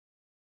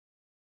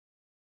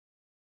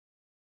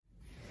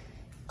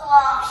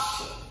Oh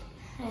shit.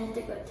 I have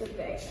to go to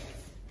bed.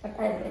 But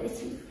I'm very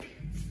sleepy.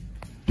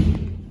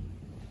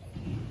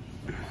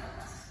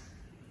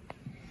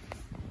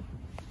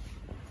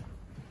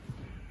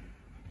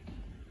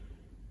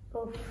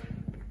 Oh,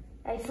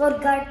 I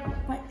forgot.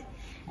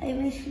 I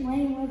wish my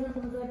mother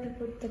forgot to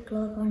put the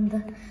clock on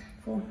the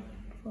phone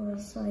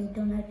so I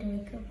don't have to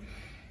wake up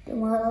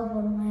tomorrow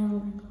for my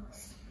online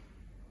class.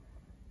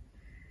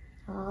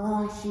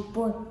 Ah, she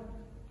put.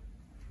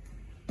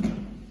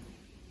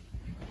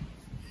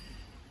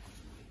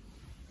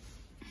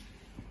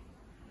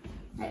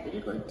 I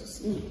will go to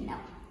sleep now.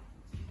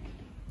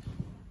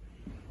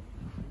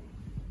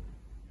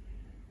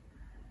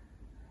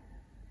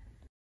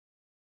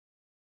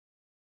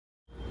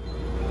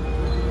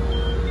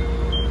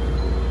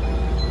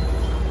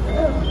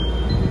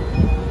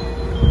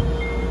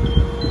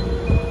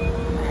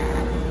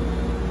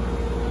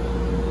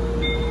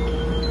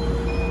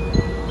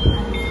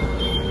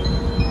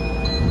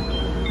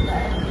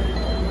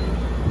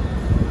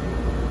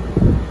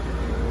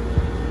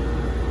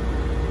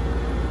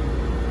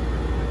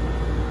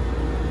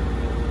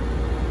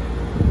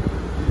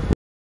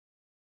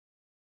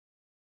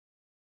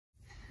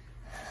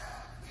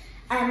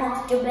 I'm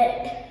off to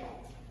bed.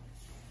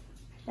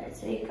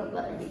 Let's wake up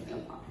early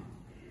tomorrow.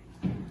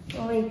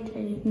 Oh wait, I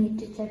need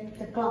to check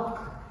the clock.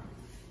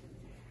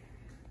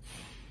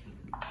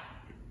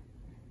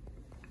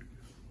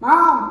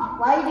 Mom,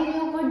 why did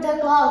you put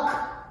the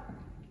clock?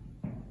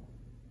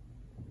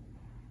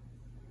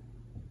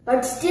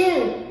 But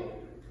still,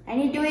 I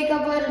need to wake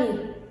up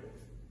early.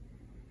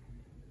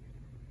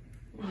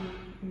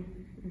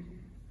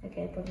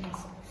 Okay, I put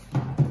myself.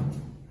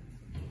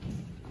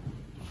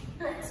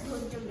 Let's go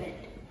to bed.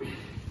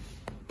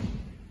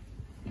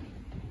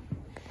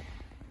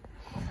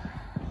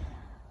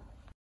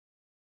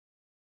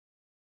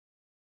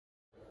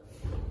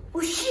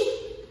 Oh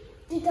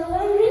shit! Did the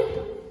alarm ring?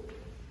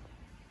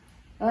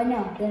 Oh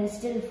no, there is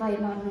still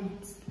 5 more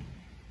minutes.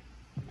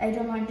 I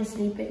don't want to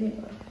sleep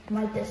anymore.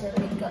 Might as well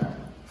wake up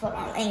for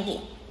online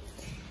game.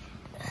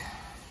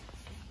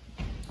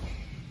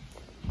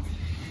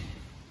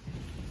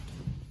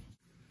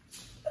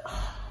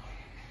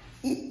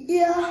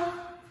 Yeah,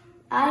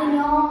 I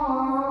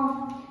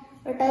know,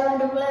 but I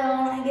want to play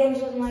online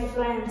games with my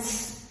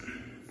friends.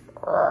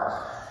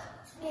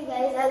 Okay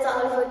guys, that's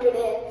all for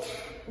today.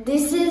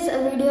 This is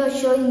a video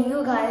showing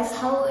you guys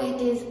how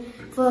it is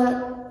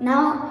for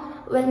now.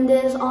 When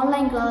there's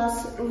online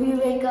class, we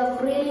wake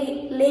up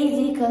really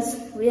lazy because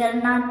we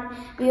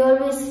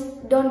always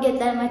don't get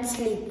that much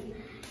sleep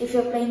if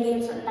you're playing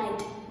games at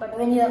night. But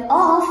when you're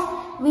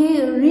off,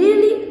 we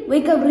really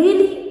wake up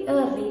really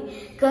early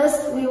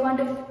because we want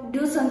to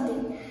do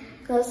something,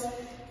 because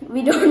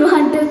we don't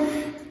want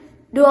to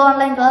do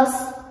online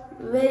class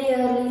very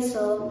early.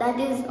 So that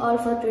is all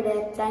for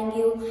today. Thank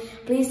you.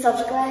 Please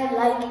subscribe,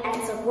 like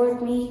and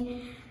support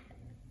me.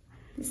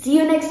 See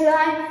you next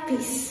time.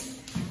 Peace.